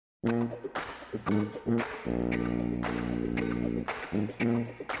The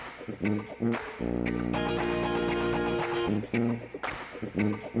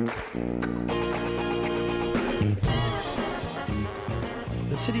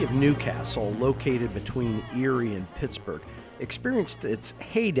city of Newcastle, located between Erie and Pittsburgh, experienced its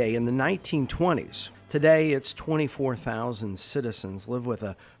heyday in the 1920s. Today, its 24,000 citizens live with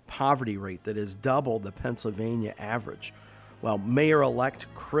a poverty rate that is double the Pennsylvania average. While Mayor-elect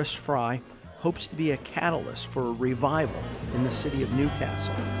Chris Fry hopes to be a catalyst for a revival in the city of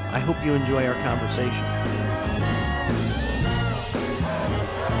Newcastle. I hope you enjoy our conversation.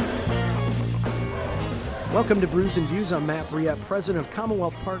 Welcome to Brews and Views. I'm Matt Briette, president of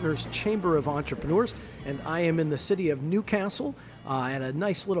Commonwealth Partners Chamber of Entrepreneurs, and I am in the city of Newcastle at a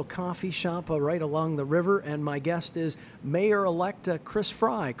nice little coffee shop right along the river, and my guest is Mayor-elect Chris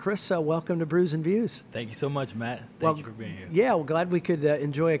Fry. Chris, welcome to Brews and Views. Thank you so much, Matt. Thank you for being here. Yeah, well, glad we could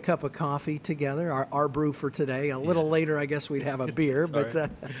enjoy a cup of coffee together, our brew for today. A little later, I guess we'd have a beer, but right.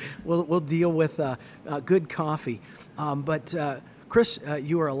 we'll deal with good coffee. Chris,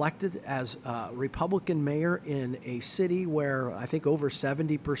 you are elected as Republican mayor in a city where I think over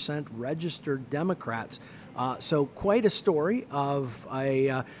 70% registered Democrats. So quite a story of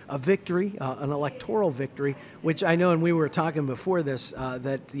a victory, an electoral victory, which I know, and we were talking before this,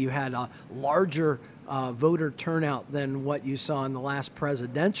 that you had a larger voter turnout than what you saw in the last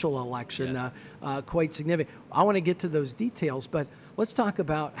presidential election. Yes. Quite significant. I want to get to those details, but let's talk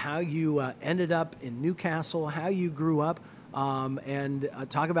about how you ended up in Newcastle, how you grew up. And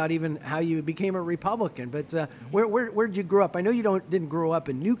talk about even how you became a Republican. But where did you grow up? I know you didn't grow up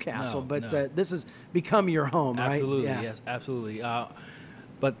in Newcastle, but this has become your home, absolutely, right? Absolutely, yes, absolutely.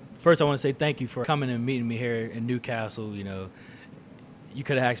 But first, I want to say thank you for coming and meeting me here in Newcastle. You know, you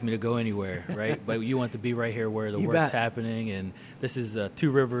could have asked me to go anywhere, right? But you want to be right here where the work's happening. And this is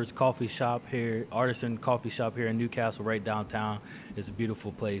Two Rivers Coffee Shop here, artisan coffee shop here in Newcastle, right downtown. It's a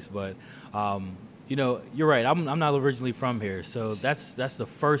beautiful place, but. You know, you're right. I'm not originally from here, so that's the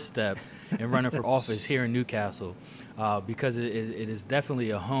first step in running for office here in Newcastle, because it is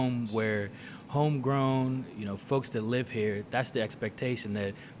definitely a home where homegrown, folks that live here. That's the expectation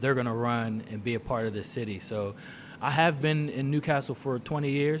that they're going to run and be a part of the city. So, I have been in Newcastle for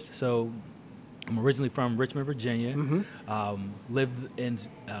 20 years. So. I'm originally from Richmond, Virginia. Mm-hmm. Lived in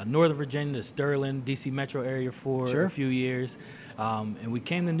Northern Virginia, the Sterling, D.C. metro area for a few years. And we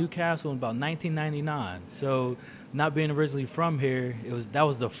came to Newcastle in about 1999. So not being originally from here, that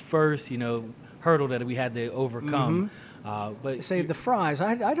was the first, hurdle that we had to overcome. Mm-hmm. But say the Fries.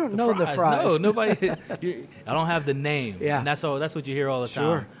 I don't know the Fries. No, nobody. I don't have the name. Yeah. And that's what you hear all the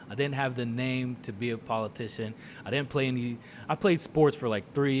time. I didn't have the name to be a politician. I didn't play any. I played sports for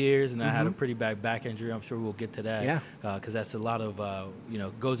like 3 years, and I had a pretty bad back injury. I'm sure we'll get to that. Yeah. Because that's a lot of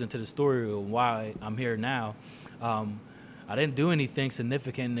goes into the story of why I'm here now. I didn't do anything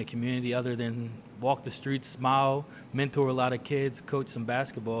significant in the community other than walk the streets, smile, mentor a lot of kids, coach some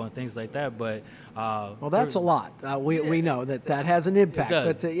basketball and things like that. But well, that's a lot. We know that has an impact. It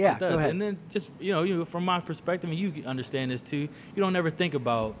does. But it does. Go ahead. And then just from my perspective, and you understand this too. You don't ever think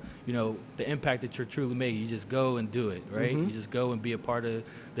about the impact that you're truly making. You just go and do it, right? Mm-hmm. You just go and be a part of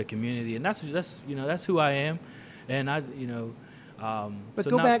the community, and that's who I am, and But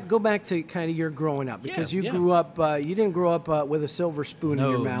go back to kind of your growing up, because you grew up. You didn't grow up with a silver spoon in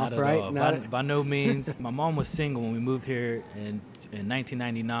your mouth, not right? At all. By no means. My mom was single when we moved here in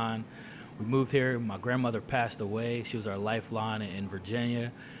 1999. We moved here. My grandmother passed away. She was our lifeline in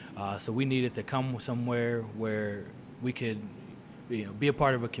Virginia, so we needed to come somewhere where we could, be a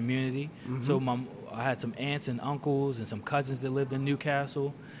part of a community. Mm-hmm. So I had some aunts and uncles and some cousins that lived in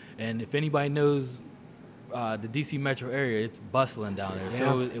Newcastle, and if anybody knows. The D.C. metro area, it's bustling down there. Yeah.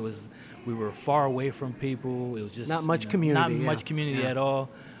 So we were far away from people. It was just not much community. Not much community at all.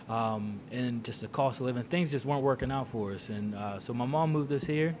 And just the cost of living, things just weren't working out for us. And so my mom moved us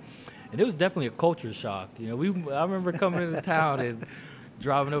here, and it was definitely a culture shock. I remember coming into town and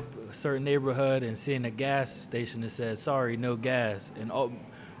driving up a certain neighborhood and seeing a gas station that said, "Sorry, no gas." And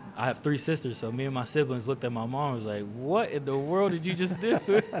I have 3 sisters, so me and my siblings looked at my mom and was like, "What in the world did you just do?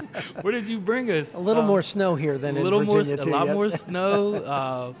 Where did you bring us?" A little more snow here than in Virginia, too. A lot more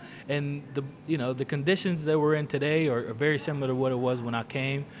snow, and the conditions that we're in today are very similar to what it was when I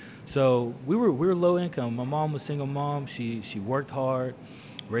came. So we were low income. My mom was a single mom. She worked hard,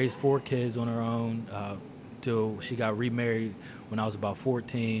 raised 4 kids on her own till she got remarried when I was about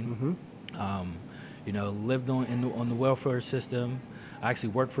 14. Mm-hmm. Lived on the welfare system. I actually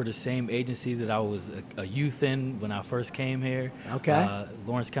work for the same agency that I was a youth in when I first came here. Okay.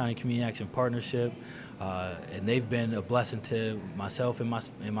 Lawrence County Community Action Partnership. And they've been a blessing to myself and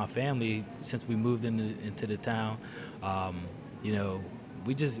my family since we moved into the town. You know,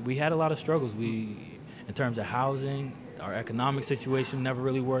 we had a lot of struggles. In terms of housing, our economic situation never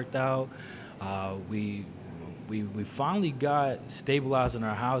really worked out. We finally got stabilized in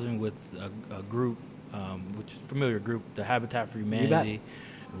our housing with a group, which is a familiar group, the Habitat for Humanity.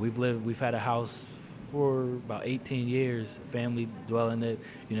 We've had a house for about 18 years, family dwelling it.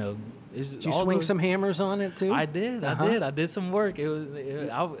 You know, did you swing some hammers on it too? I did. I did some work.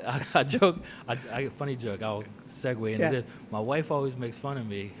 I joke. Funny joke. I'll segue into this. My wife always makes fun of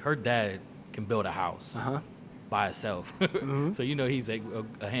me. Her dad can build a house by himself, so you know he's a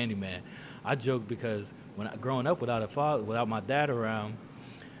handyman. I joke because growing up without a father, without my dad around,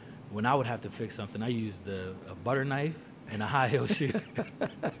 when I would have to fix something, I used a butter knife and a high heel shoe.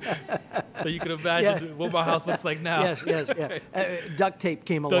 So you can imagine what my house looks like now. Yes. Duct tape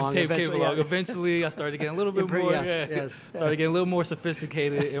came along. Eventually, I started getting a little bit more. Started getting a little more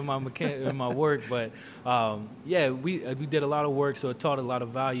sophisticated in my work. But we did a lot of work, so it taught a lot of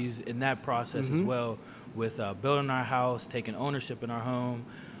values in that process as well, with building our house, taking ownership in our home.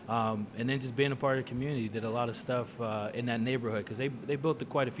 And then just being a part of the community. Did a lot of stuff in that neighborhood because they built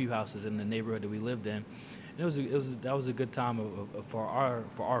quite a few houses in the neighborhood that we lived in. And that was a good time for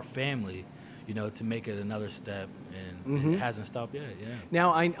our family, you know, to make it another step, and it hasn't stopped yet. Yeah.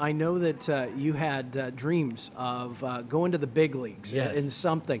 Now I know that you had dreams of going to the big leagues in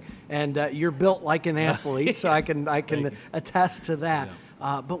something, and you're built like an athlete, so I can attest to that.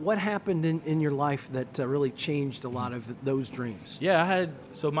 Yeah. But what happened in your life that really changed a lot of those dreams? Yeah,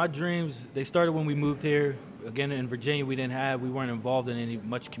 my dreams, they started when we moved here. Again, in Virginia, we weren't involved in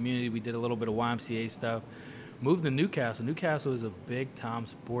much community. We did a little bit of YMCA stuff. Moved to Newcastle. Newcastle is a big-time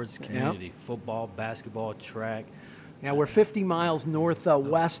sports community. Yep. Football, basketball, track. Now, we're 50 miles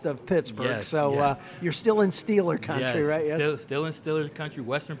northwest of Pittsburgh, you're still in Steeler country, right? Yes, still in Steeler country.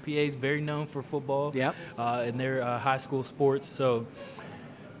 Western PA is very known for football. Yep. And their high school sports. So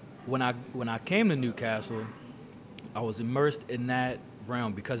when I came to Newcastle, I was immersed in that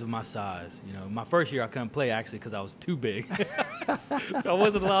realm because of my size. You know, my first year I couldn't play actually because I was too big, so I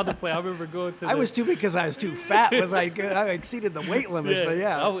wasn't allowed to play. I remember going to. I was too big because I was too fat. I exceeded the weight limits, but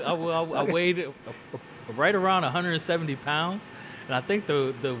I weighed right around 170 pounds, and I think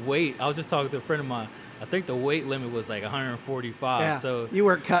the weight. I was just talking to a friend of mine. I think the weight limit was like 145. Yeah, so you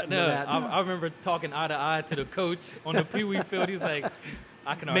weren't cutting that. I remember talking eye to eye to the coach on the Pee Wee field. He's like,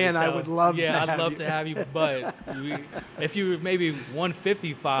 I can already tell. I would love to I'd love to have you, but if you were maybe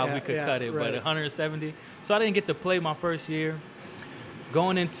 155, we could cut it, but 170. So I didn't get to play my first year.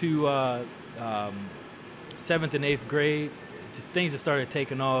 Going into 7th and 8th grade, just things that started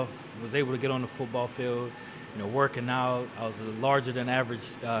taking off. Was able to get on the football field, you know, working out. I was a larger than average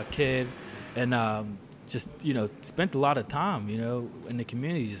kid, and just, you know, spent a lot of time, you know, in the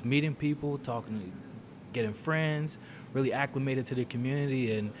community, just meeting people, talking, getting friends, really acclimated to the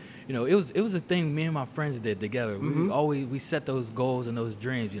community. And, you know, it was a thing me and my friends did together. We set those goals and those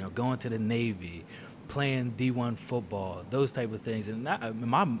dreams, you know, going to the Navy, playing D1 football, those type of things. And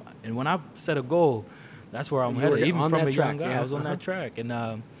when I set a goal, that's where I'm headed. Even from a young guy, I was on that track. And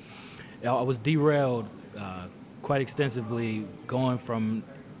I was derailed quite extensively going from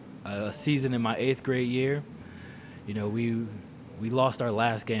a season in my 8th grade year. You know, we lost our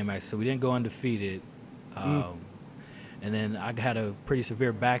last game, actually, so we didn't go undefeated. And then I had a pretty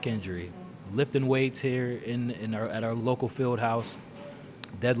severe back injury. Lifting weights here at our local field house,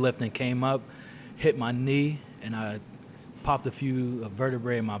 deadlifting, came up, hit my knee, and I popped a few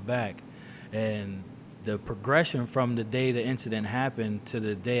vertebrae in my back. And the progression from the day the incident happened to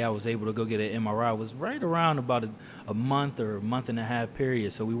the day I was able to go get an MRI was right around about a month or a month and a half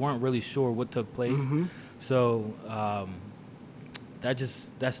period. So we weren't really sure what took place. So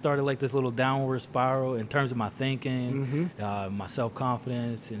that started like this little downward spiral in terms of my thinking, my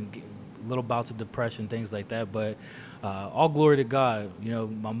self-confidence, and little bouts of depression, things like that. But all glory to God. You know,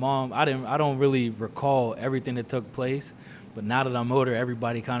 my mom, I don't really recall everything that took place, but now that I'm older,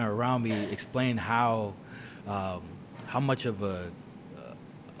 everybody kind of around me explained how much of a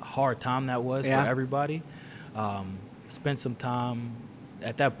hard time that was for everybody. Spent some time.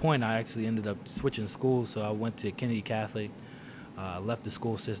 At that point, I actually ended up switching schools, so I went to Kennedy Catholic. Left the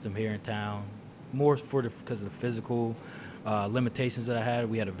school system here in town, more because of the physical limitations that I had.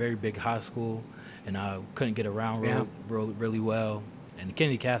 We had a very big high school, and I couldn't get around really well. And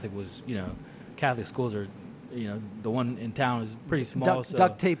Kennedy Catholic was, you know, Catholic schools are the one in town is pretty small.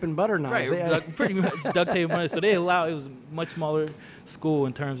 Duct tape and butter knives. Right, pretty much duct tape and butter. So it was a much smaller school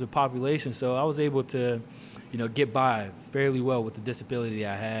in terms of population. So I was able to, get by fairly well with the disability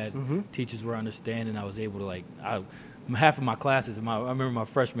I had. Mm-hmm. Teachers were understanding. I was able to half of my classes, I remember my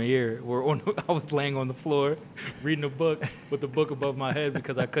freshman year, I was laying on the floor reading a book with the book above my head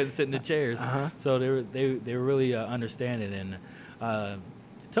because I couldn't sit in the chairs. Uh-huh. So they were really understanding, and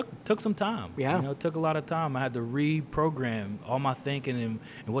took some time. Yeah. It took a lot of time. I had to reprogram all my thinking and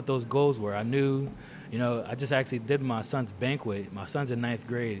what those goals were. I knew, I just actually did my son's banquet. My son's in 9th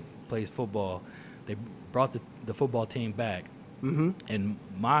grade, plays football. They brought the football team back. Mm-hmm. And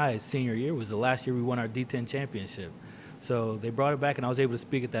my senior year was the last year we won our D10 championship. So they brought it back, and I was able to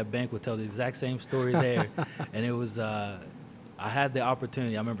speak at that banquet, tell the exact same story there. And it was, I had the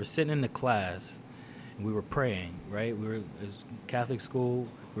opportunity. I remember sitting in the class, and we were praying, right? It was Catholic school.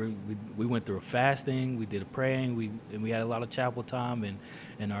 We went through a fasting. We did a praying. And we had a lot of chapel time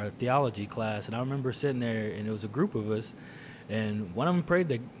in our theology class. And I remember sitting there, and it was a group of us, and one of them prayed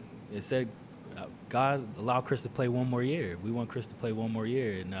that it said, God, allow Chris to play one more year. We want Chris to play one more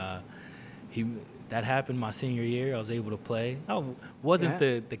year. And that happened my senior year. I was able to play. I wasn't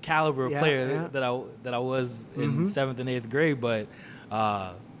the caliber of player that I was in mm-hmm. 7th and 8th grade, but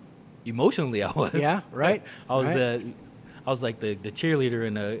emotionally I was. Yeah, right. I was like the cheerleader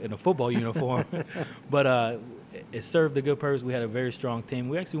in a football uniform. But it served a good purpose. We had a very strong team.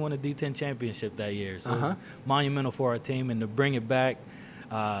 We actually won a D10 championship that year. So it was monumental for our team. And to bring it back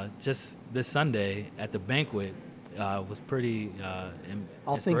just this Sunday at the banquet was pretty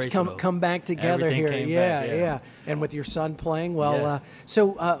all things inspirational. come back together Everything here. came back, yeah. And with your son playing, well, Yes.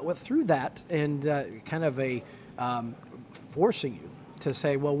 so through that and kind of forcing you to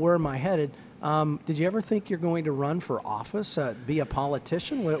say, well, where am I headed? Did you ever think you're going to run for office, be a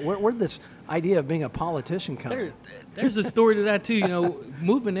politician? Where did this idea of being a politician come? There's a story to that too.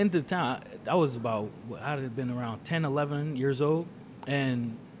 Moving into town, I was about, I'd have been around 10, 11 years old.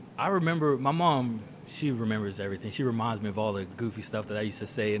 And I remember my mom, she remembers everything. She reminds me of all the goofy stuff that I used to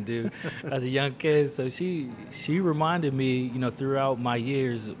say and do as a young kid. So she reminded me, throughout my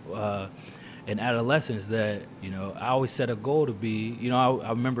years in adolescence that, I always set a goal to be, I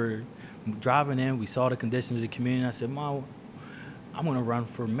remember driving in, we saw the conditions of the community, and I said, Mom, I'm going to run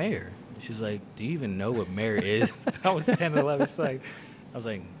for mayor. And she's like, do you even know what mayor is? I was 10, 11. I was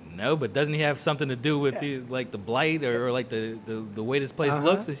like, no, but doesn't he have something to do with the blight or like the way this place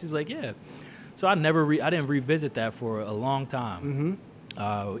looks? And she's like, yeah. So I didn't revisit that for a long time.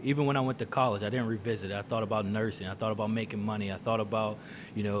 Mm-hmm. Even when I went to college, I didn't revisit it. I thought about nursing. I thought about making money. I thought about,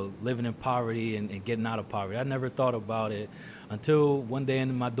 living in poverty and getting out of poverty. I never thought about it until one day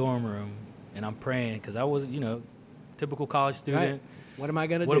in my dorm room, and I'm praying because I was, typical college student. Right. What am I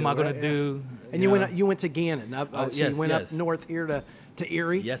going to do? What am I going to do? And you went to Gannon. So you went up north here to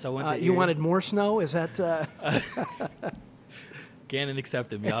Erie. Yes, I went to Erie. You wanted more snow? Is that? Gannon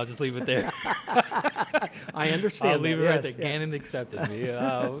accepted me. I'll just leave it there. I understand. I'll leave it yes, right there. yeah. Gannon accepted me.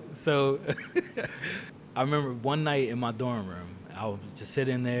 So I remember one night in my dorm room, I was just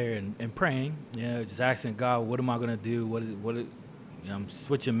sitting there and praying, just asking God, what am I going to do? I'm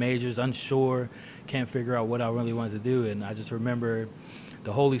switching majors, unsure, can't figure out what I really wanted to do. And I just remember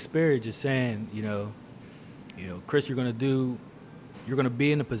the Holy Spirit just saying, Chris, you're going to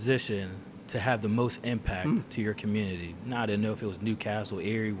be in a position to have the most impact to your community. Now, I didn't know if it was Newcastle,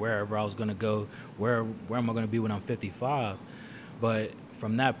 Erie, wherever I was going to go, where am I going to be when I'm 55? But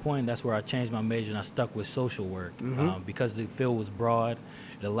from that point, that's where I changed my major and I stuck with social work. Because the field was broad,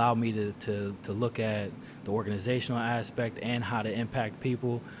 it allowed me to look at the organizational aspect and how to impact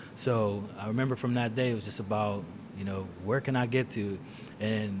people. So I remember from that day, it was just about, where can I get to?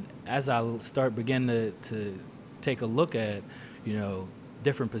 And as I begin to take a look at,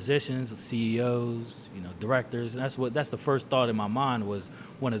 different positions, CEOs, directors, and that's the first thought in my mind was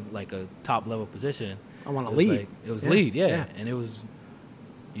one of like a top level position. I want to lead. It was lead, yeah. And it was,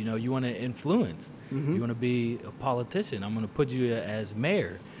 you want to influence. You want to be a politician. I'm going to put you as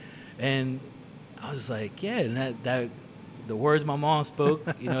mayor. And I was just like, yeah, and that the words my mom spoke,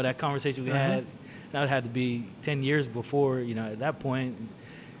 that conversation we had, that had to be 10 years before, at that point,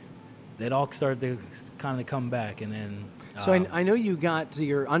 it all started to kind of come back. And then so I know you got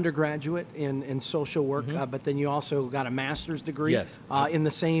your undergraduate in social work, but then you also got a master's degree in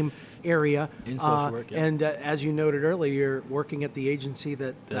the same area. In social work, yeah. And as you noted earlier, you're working at the agency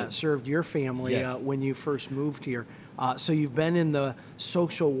that served your family when you first moved here. So you've been in the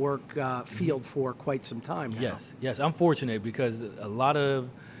social work field for quite some time now. Yes. I'm fortunate because a lot of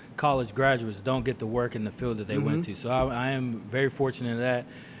college graduates don't get to work in the field that they went to. So I am very fortunate in that.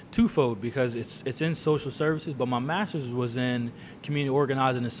 twofold because it's in social services, but my master's was in community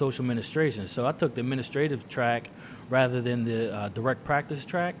organizing and social administration. So I took the administrative track rather than the direct practice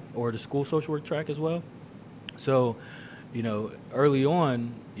track or the school social work track as well. So, early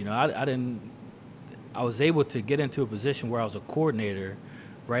on, I was able to get into a position where I was a coordinator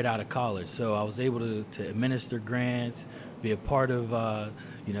right out of college. So I was able to administer grants, be a part of,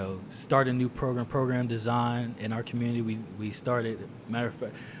 start a new program design in our community. We started, matter of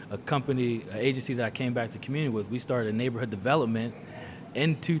fact, an agency that I came back to community with, we started neighborhood development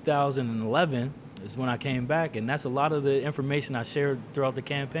in 2011 is when I came back, and that's a lot of the information I shared throughout the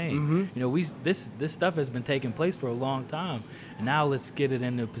campaign. This stuff has been taking place for a long time, and now let's get it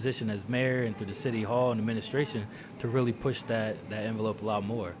in a position as mayor and through the city hall and administration to really push that envelope a lot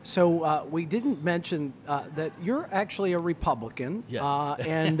more. So we didn't mention that you're actually a Republican, yes.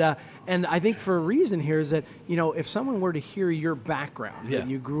 And I think for a reason here is that if someone were to hear your background, that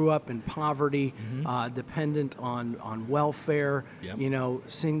you grew up in poverty, dependent on welfare,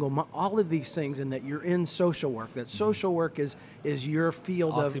 single, all of these things, and that you're in social work, that social work is your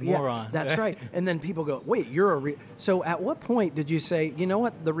field Oxymoron. of that's right. And then people go, wait, so at what point did you say, you know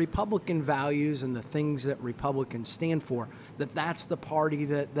what, the Republican values and the things that Republicans stand for, that's the party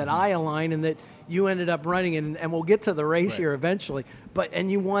that I align, and that you ended up running, and we'll get to the race here eventually,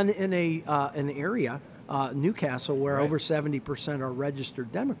 and you won in an area, Newcastle, where over 70% are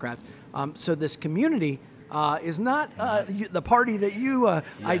registered Democrats. So this community is not the party that you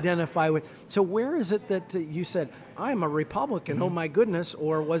identify with. So where is it that you said, I'm a Republican, oh my goodness,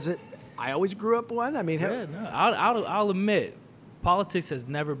 or was it, I always grew up one? I mean, I'll admit, politics has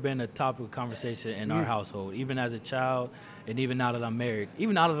never been a topic of conversation in our household, even as a child, and even now that I'm married.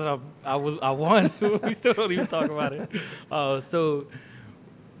 Even now that I won, we still don't even talk about it. So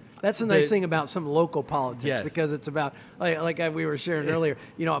that's the nice thing about some local politics, because it's about, like we were sharing earlier,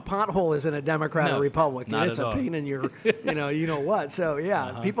 a pothole isn't a Democrat or Republican. It's a pain in your, what.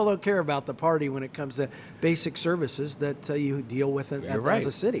 So, people don't care about the party when it comes to basic services that you deal with as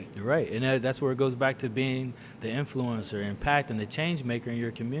a city. You're right. And that's where it goes back to being the influencer, impact, and the change maker in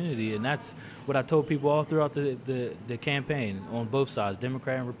your community. And that's what I told people all throughout the campaign on both sides,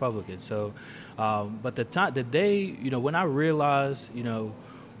 Democrat and Republican. So, but the day, when I realized,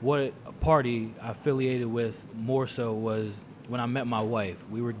 what party I affiliated with more so was when I met my wife.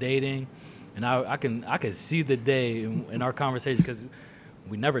 We were dating, and I could see the day in our conversation, because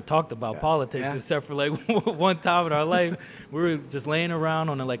we never talked about politics except for like one time in our life. We were just laying around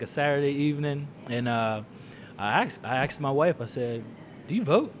on a Saturday evening, and I asked my wife, I said, do you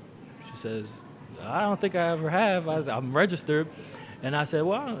vote? She says, I don't think I ever have. I'm registered. And I said,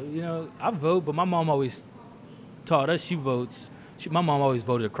 well, I vote, but my mom always taught us she votes. My mom always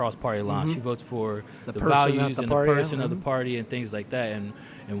voted across party lines. She votes for the values and the person of the party and things like that, and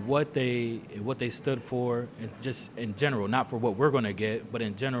what they stood for, and just in general, not for what we're going to get, but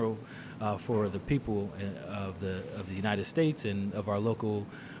in general for the people of the United States and of our local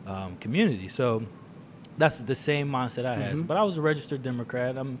community. So that's the same mindset I had. But I was a registered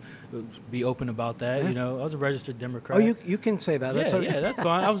Democrat. I'm be open about that. I was a registered Democrat. Oh, you can say that. That's that's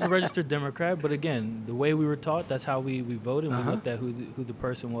fine. I was a registered Democrat, but again, the way we were taught, that's how we voted. We looked at who the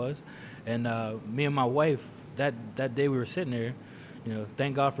person was, and me and my wife, that day we were sitting there.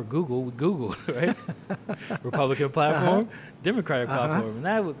 Thank God for Google. We Googled, right? Republican platform, Democratic platform,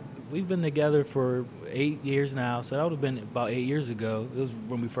 and we've been together for 8 years now. So that would have been about 8 years ago. It was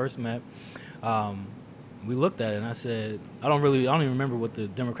when we first met. We looked at it, and I said, I don't even remember what the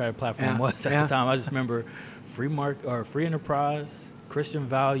Democratic platform was at the time. I just remember free enterprise, Christian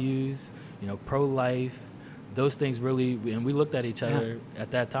values, pro-life, those things really. And we looked at each other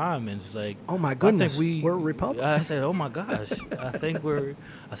at that time, and it's like, oh my goodness, we're Republicans. I said, oh my gosh,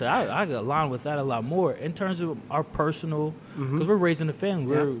 I align with that a lot more in terms of our personal, because we're raising a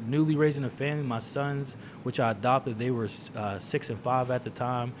family. We're newly raising a family. My sons, which I adopted, they were 6 and 5 at the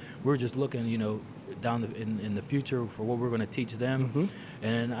time. We were just looking, down in the future for what we're going to teach them.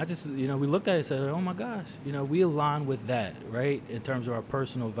 And I just, we looked at it and said, oh my gosh, we align with that, right, in terms of our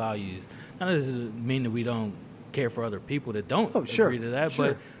personal values. Now, that doesn't mean that we don't care for other people that don't agree to that,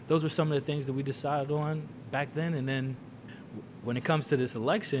 but those were some of the things that we decided on back then. And then when it comes to this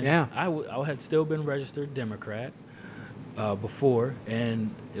election, I had still been registered Democrat before,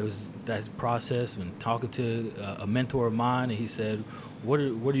 and it was that process and talking to a mentor of mine, and he said, what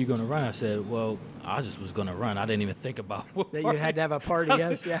are you going to run? I said, well, I just was going to run. I didn't even think about what that you had to have a party. I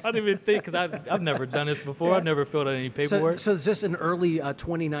didn't even think, because I've never done this before. I've never filled out any paperwork. So is this in early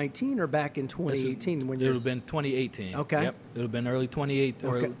 2019 or back in 2018? It would have been 2018. Okay. Yep. It would have been early 2018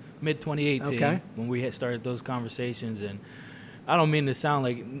 or mid 2018 when we had started those conversations. And I don't mean to sound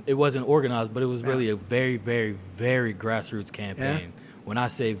like it wasn't organized, but it was really a very, very, very grassroots campaign. Yeah. When I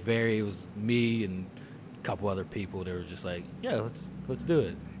say very, it was me and a couple other people. They were just like, yeah, let's do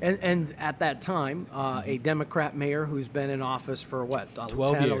it. And at that time, a Democrat mayor who's been in office for what?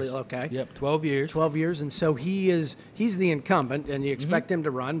 12 years. Okay. Yep, 12 years. 12 years. And so he's the incumbent, and you expect him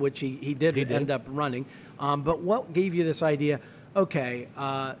to run, which he did end up running. But what gave you this idea, okay,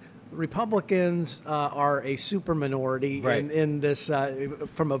 Republicans are a super minority in this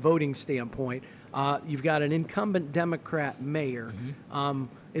from a voting standpoint. You've got an incumbent Democrat mayor.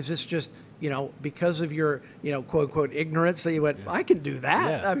 Is this just, because of your, quote unquote ignorance that you went, I can do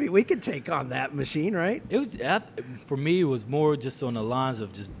that. Yeah. I mean, we could take on that machine, right? It was, for me, it was more just on the lines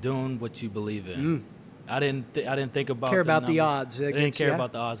of just doing what you believe in. I didn't think about the odds. I didn't care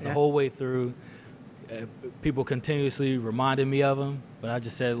about the odds the whole way through. People continuously reminded me of them, but I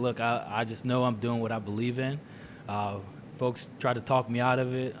just said, look, I just know I'm doing what I believe in. Folks try to talk me out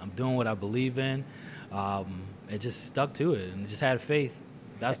of it. I'm doing what I believe in. And just stuck to it and just had faith.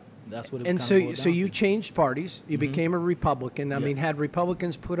 That's what it. And so you changed parties. You became a Republican. I mean, had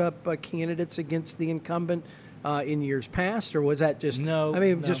Republicans put up candidates against the incumbent in years past, or was that just no? I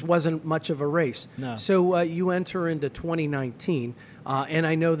mean, no. just wasn't much of a race. No. So you enter into 2019, and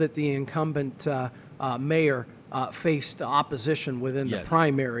I know that the incumbent mayor faced opposition within the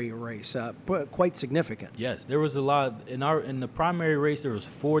primary race, quite significant. Yes, there was a lot in the primary race. There was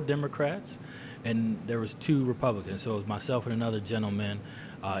 4 Democrats, and there was 2 Republicans. So it was myself and another gentleman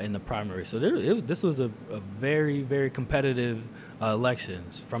in the primary. So this was a very, very competitive election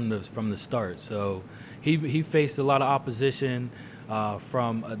from the start. So he faced a lot of opposition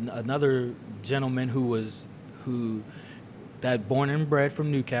from another gentleman who born and bred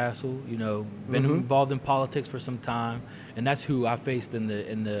from Newcastle, been involved in politics for some time, and that's who I faced in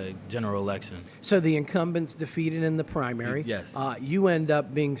the general election. So the incumbent's defeated in the primary. Yes. You end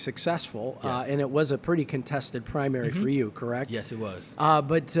up being successful, yes. And it was a pretty contested primary for you, correct? Yes, it was.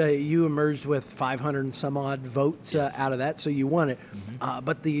 But you emerged with 500 and some odd votes out of that, so you won it.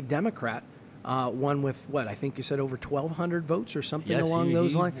 But the Democrat won with what? I think you said over 1,200 votes or something along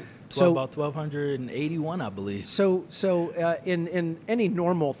those lines. About 1,281, I believe. So in any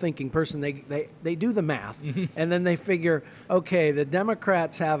normal thinking person, they do the math, and then they figure, okay, the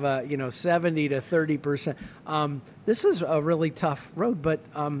Democrats have a 70 to 30%. This is a really tough road, but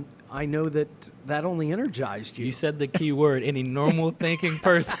I know that only energized you. You said the key word, any normal thinking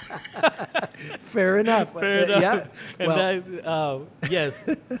person. Fair enough. Fair enough. Yeah. Well, yes.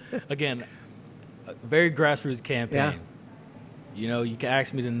 Again, a very grassroots campaign. Yeah. You can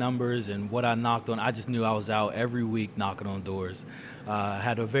ask me the numbers and what I knocked on. I just knew I was out every week knocking on doors. I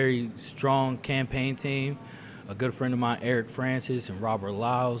had a very strong campaign team. A good friend of mine, Eric Francis and Robert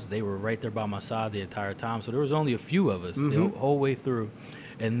Lyles, they were right there by my side the entire time. So there was only a few of us the whole way through.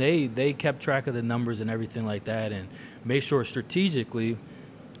 And they kept track of the numbers and everything like that and made sure strategically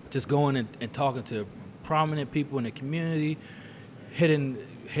just going and talking to prominent people in the community, hitting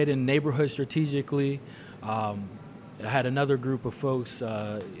neighborhoods strategically. I had another group of folks,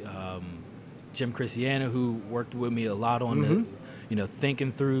 Jim Christiana, who worked with me a lot on the,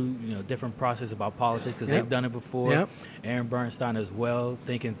 thinking through, different process about politics because they've done it before. Yep. Aaron Bernstein as well,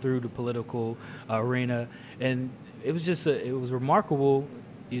 thinking through the political arena. And it was just, it was remarkable,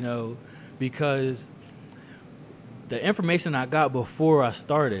 because the information I got before I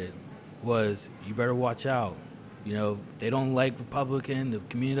started was, you better watch out. They don't like Republican, the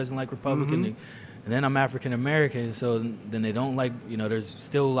community doesn't like Republican. And then I'm African American, so then they don't like, there's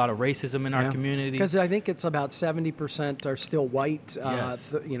still a lot of racism in our community. Because I think it's about 70% are still white,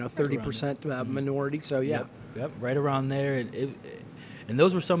 yes. 30% minority. So Yep, right around there. And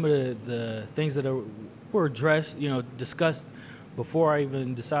those were some of the things that were addressed, discussed before I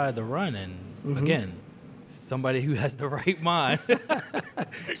even decided to run. And again, somebody who has the right mind.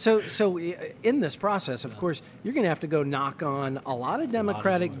 So in this process, of course, you're going to have to go knock on a lot of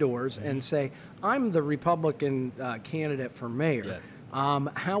Democratic doors and say, I'm the Republican candidate for mayor. Yes.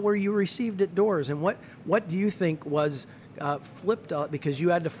 How were you received at doors, and what do you think was flipped up? Because you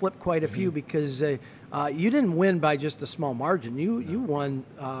had to flip quite a few because you didn't win by just a small margin. You won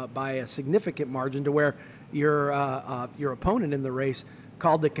by a significant margin to where your opponent in the race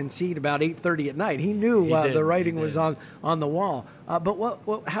called to concede about 8:30 at night. He knew the writing was on the wall.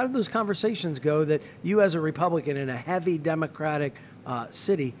 But how did those conversations go that you, as a Republican in a heavy Democratic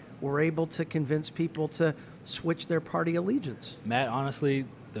city, were able to convince people to switch their party allegiance? Matt, honestly,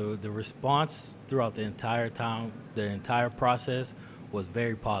 the response throughout the entire time, the entire process, was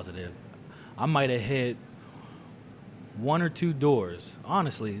very positive. I might have hit 1 or 2 doors,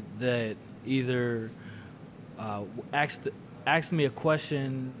 honestly, that either asked asked me a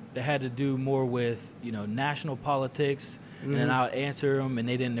question that had to do more with, national politics, and then I would answer them, and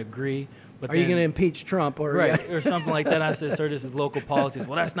they didn't agree. But Are you going to impeach Trump or or something like that? I said, sir, this is local politics.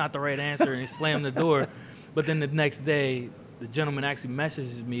 Well, that's not the right answer, and he slammed the door. But then the next day, the gentleman actually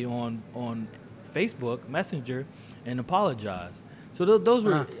messages me on Facebook Messenger and apologized. So those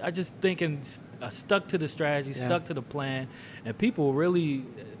were, I just thinking, stuck to the strategy, stuck to the plan, and people really,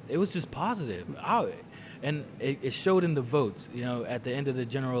 it was just positive. And it showed in the votes, at the end of the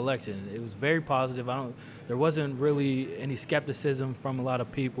general election. It was very positive. There wasn't really any skepticism from a lot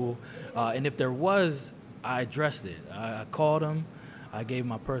of people. And if there was, I addressed it. I called them. I gave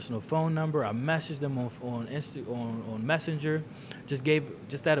my personal phone number. I messaged them on Messenger. Just gave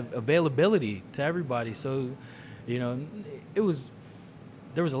that availability to everybody. So,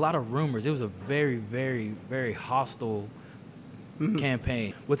 there was a lot of rumors. It was a very, very, very hostile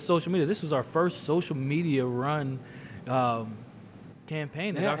campaign with social media. This was our first social media run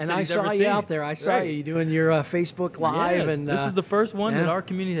campaign that our city's I saw ever you seen. out there. I saw you doing your Facebook Live, and this is the first one that our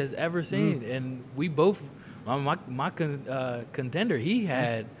community has ever seen. And we both, my contender, he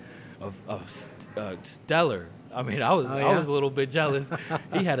had a stellar. I mean, I was a little bit jealous.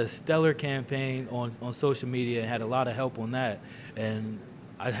 He had a stellar campaign on social media and had a lot of help on that. And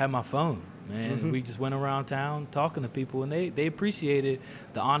I had my phone. Man, we just went around town talking to people, and they appreciated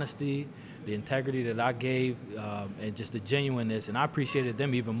the honesty, the integrity that I gave, and just the genuineness, and I appreciated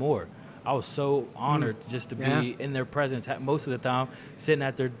them even more. I was so honored just to be in their presence most of the time, sitting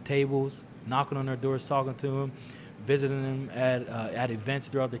at their tables, knocking on their doors, talking to them, visiting them at events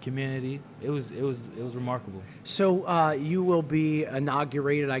throughout the community. It was remarkable. So you will be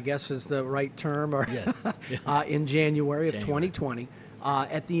inaugurated, I guess is the right term, or in January of 2020.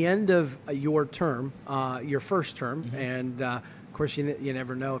 At the end of your term, your first term, and of course you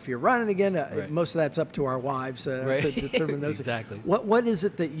never know if you're running again. Most of that's up to our wives to determine those. Exactly. What is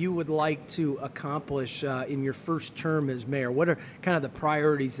it that you would like to accomplish in your first term as mayor? What are kind of the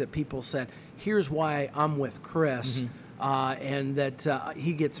priorities that people said, here's why I'm with Chris, and that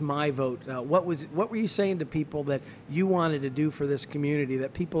he gets my vote? What were you saying to people that you wanted to do for this community,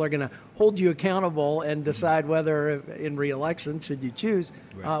 that people are going to hold you accountable and decide whether, in re-election, should you choose,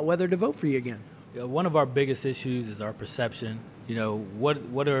 whether to vote for you again? One of our biggest issues is our perception.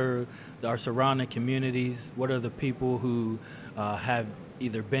 What are our surrounding communities? What are the people who have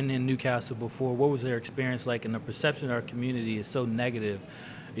either been in Newcastle before? What was their experience like? And the perception of our community is so negative,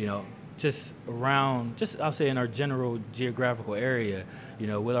 I'll say in our general geographical area,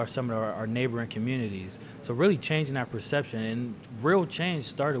 with some of our neighboring communities. So really changing that perception, and real change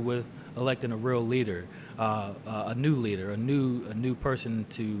started with electing a real leader, a new person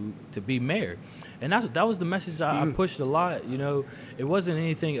to be mayor. And that was the message I pushed a lot. It wasn't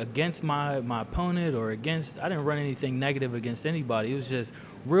anything against my opponent or against, I didn't run anything negative against anybody. It was just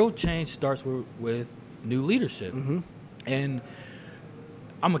real change starts with new leadership. And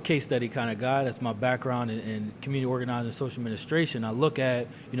I'm a case study kind of guy. That's my background in community organizing and social administration. I look at,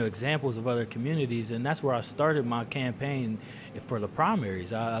 examples of other communities, and that's where I started my campaign for the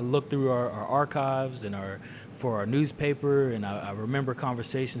primaries. I looked through our archives and for our newspaper, and I remember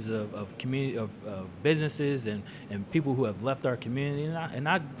conversations of community, of businesses and people who have left our community, and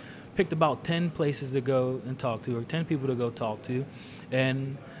I picked about 10 places to go and talk to, or 10 people to go talk to,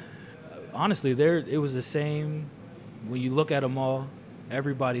 and honestly, it was the same. When you look at them all,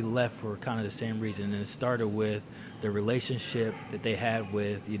 everybody left for kind of the same reason, and it started with the relationship that they had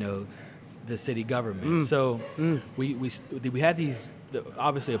with, the city government. So we had these,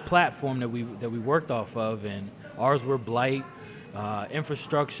 obviously a platform that we worked off of, and ours were blight,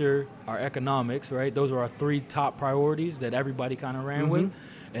 infrastructure, our economics, right? Those are our three top priorities that everybody kind of ran with.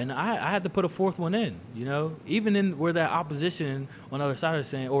 And I had to put a fourth one in, even in where that opposition on the other side is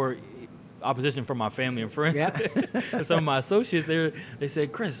saying, or opposition from my family and friends and some of my associates, they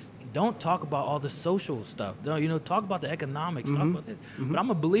said, Chris, don't talk about all the social stuff. Don't, talk about the economics. Talk about it. But I'm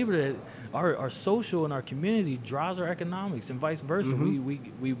a believer that our social and our community drives our economics, and vice versa.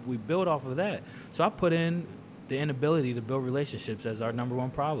 We build off of that. So I put in the inability to build relationships as our number one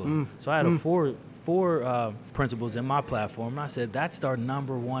problem. So I had four principles in my platform, and I said that's our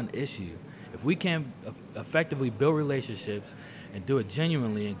number one issue. If we can't effectively build relationships and do it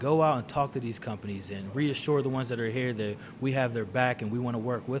genuinely and go out and talk to these companies and reassure the ones that are here that we have their back and we want to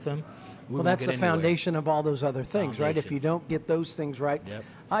work with them, well, that's the foundation of all those other things, right? If you don't get those things right,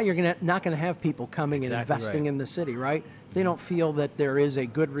 you're not going to have people coming and investing in the city, right? If they don't feel that there is a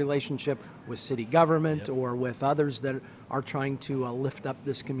good relationship with city government or with others that are trying to lift up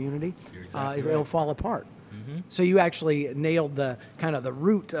this community, it'll fall apart. So you actually nailed the kind of the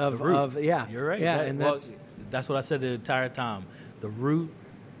root of You're right. Yeah, and that's what I said the entire time. The root,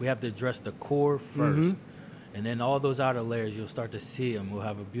 we have to address the core first. And then all those outer layers, you'll start to see them. We'll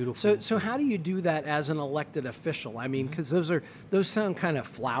have a beautiful. So how do you do that as an elected official? I mean, because those sound kind of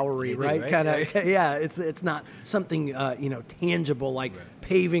flowery, right? Kind of, yeah. It's not something tangible like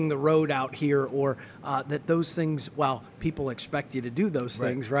paving the road out here, or that those things. Well, people expect you to do those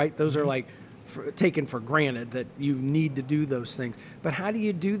things, right? Those are like taken for granted that you need to do those things. But how do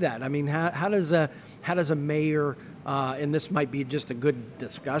you do that? I mean, how does a mayor, and this might be just a good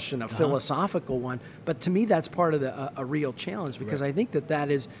discussion, a philosophical one, but to me that's part of a real challenge, because I think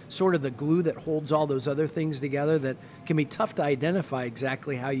that is sort of the glue that holds all those other things together, that can be tough to identify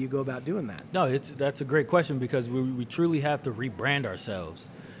exactly how you go about doing that. No, that's a great question, because we truly have to rebrand ourselves.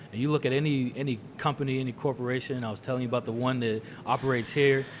 And you look at any company, any corporation. I was telling you about the one that operates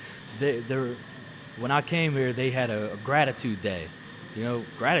here. When I came here, they had a gratitude day.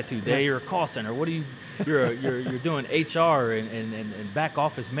 Gratitude day. You're a call center. What do you? You're doing HR and back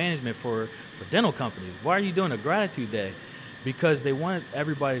office management for dental companies. Why are you doing a gratitude day? Because they want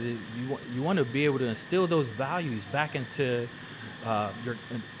everybody to. You want to be able to instill those values back into your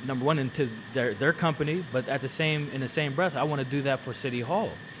number one, into their company, but in the same breath, I want to do that for City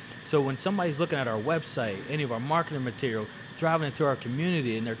Hall. So when somebody's looking at our website, any of our marketing material, driving into our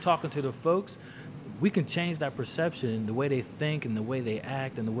community, and they're talking to the folks, we can change that perception, the way they think and the way they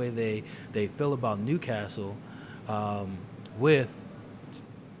act and the way they feel about Newcastle, with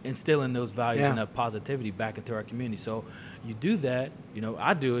instilling those values and that positivity back into our community. So you do that,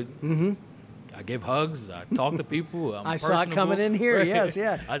 I do it. Mm-hmm. I give hugs. I talk to people. I saw it coming in here. Right? Yes,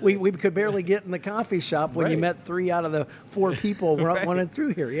 yeah. We could barely get in the coffee shop when you met 3 out of the 4 people running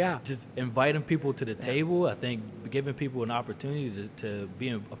through here. Yeah. Just inviting people to the table. I think giving people an opportunity to be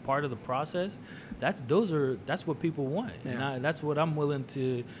a part of the process. That's what people want, and that's what I'm willing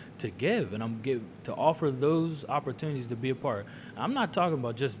to give, and to offer those opportunities to be a part. I'm not talking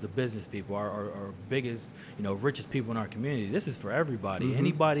about just the business people, our biggest, richest people in our community. This is for everybody. Mm-hmm.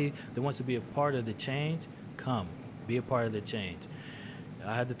 Anybody that wants to be a part of the change, come be a part of the change.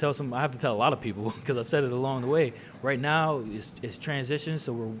 I have to tell a lot of people, because I've said it along the way. Right now, it's transition,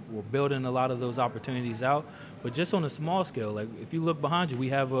 so we're building a lot of those opportunities out. But just on a small scale, like if you look behind you, we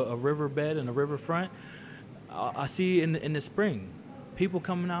have a riverbed and a riverfront. I see in the spring, people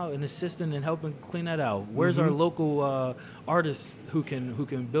coming out and assisting and helping clean that out. Where's our local artists who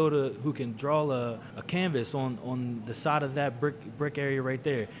can draw a canvas on the side of that brick area right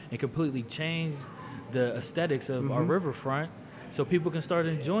there and completely change the aesthetics of our riverfront, so people can start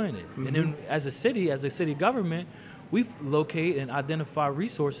enjoying it. Mm-hmm. And then as a city government, we locate and identify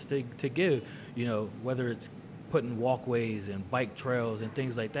resources to give, whether it's putting walkways and bike trails and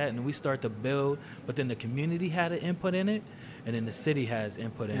things like that, and we start to build, but then the community had an input in it, and then the city has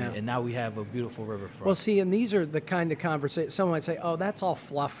input in it, and now we have a beautiful riverfront. Well, see, and these are the kind of conversations, someone might say, oh, that's all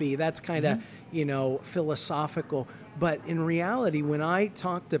fluffy, that's kind of, philosophical, but in reality, when I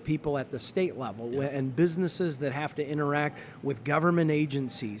talk to people at the state level and businesses that have to interact with government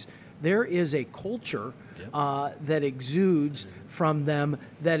agencies, there is a culture that exudes from them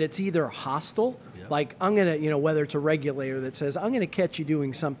that it's either hostile, like I'm going to, whether it's a regulator that says, I'm going to catch you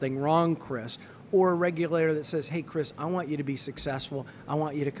doing something wrong, Chris, or a regulator that says, hey, Chris, I want you to be successful. I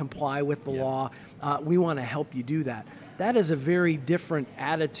want you to comply with the law. We want to help you do that. That is a very different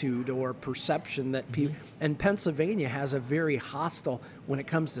attitude or perception that people, and Pennsylvania has a very hostile when it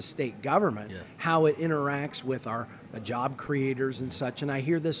comes to state government, how it interacts with our job creators and such. And I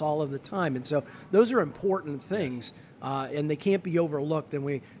hear this all of the time. And so those are important things. And they can't be overlooked, and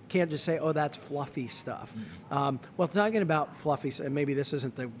we can't just say, oh, that's fluffy stuff. Well, talking about fluffy, and maybe this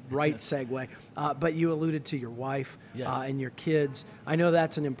isn't the right segue, but you alluded to your wife and your kids. I know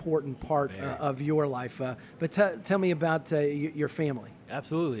that's an important part of your life, but tell me about your family.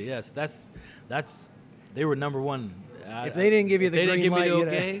 Absolutely, yes. They were number one. If they didn't give you the green light,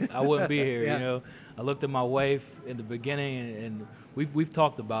 okay, I wouldn't be here. I looked at my wife in the beginning, and we've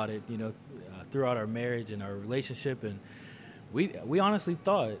talked about it, throughout our marriage and our relationship, and I honestly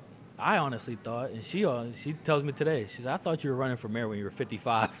thought, and she tells me today, she said, I thought you were running for mayor when you were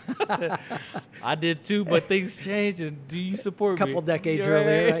 55. I said, I did too, but things changed, and do you support me? A couple decades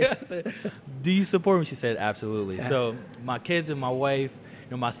earlier, right? I said, do you support me? She said, absolutely. So my kids and my wife,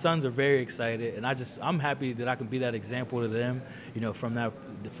 my sons are very excited, and I'm happy that I can be that example to them, from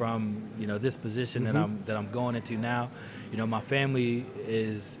this position that I'm going into now. My family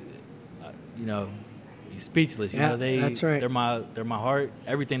is, speechless. That's right. They're my heart.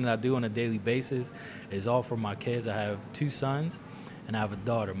 Everything that I do on a daily basis is all for my kids. I have 2 sons, and I have a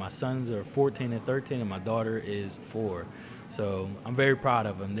daughter. My sons are 14 and 13, and my daughter is 4. So I'm very proud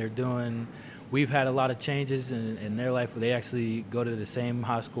of them. We've had a lot of changes in their life. They actually go to the same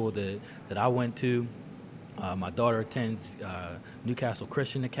high school that I went to. My daughter attends Newcastle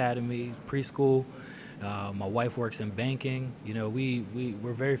Christian Academy preschool. My wife works in banking.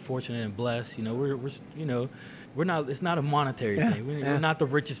 We're very fortunate and blessed. We're not. It's not a monetary thing. We're not the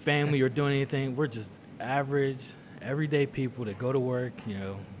richest family or doing anything. We're just average, everyday people that go to work.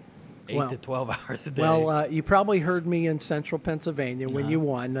 8 to 12 hours a day. Well, you probably heard me in Central Pennsylvania when you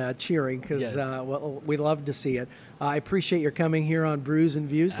won, cheering, because yes. we love to see it. I appreciate your coming here on Brews and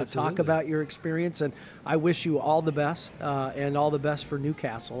Views Absolutely. to talk about your experience, and I wish you all the best, and all the best for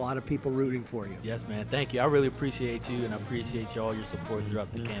Newcastle. A lot of people rooting for you. Yes, man. Thank you. I really appreciate you, and I appreciate all your support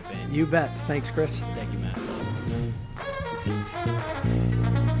throughout the campaign. You bet. Thanks, Chris. Thank you, man.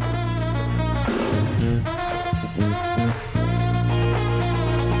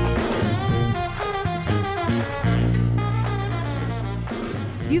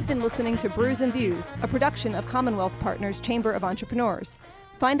 You've been listening to Brews and Views, a production of Commonwealth Partners Chamber of Entrepreneurs.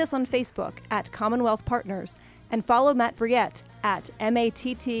 Find us on Facebook at Commonwealth Partners and follow Matt Briette at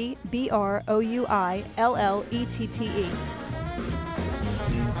MattBrouillette.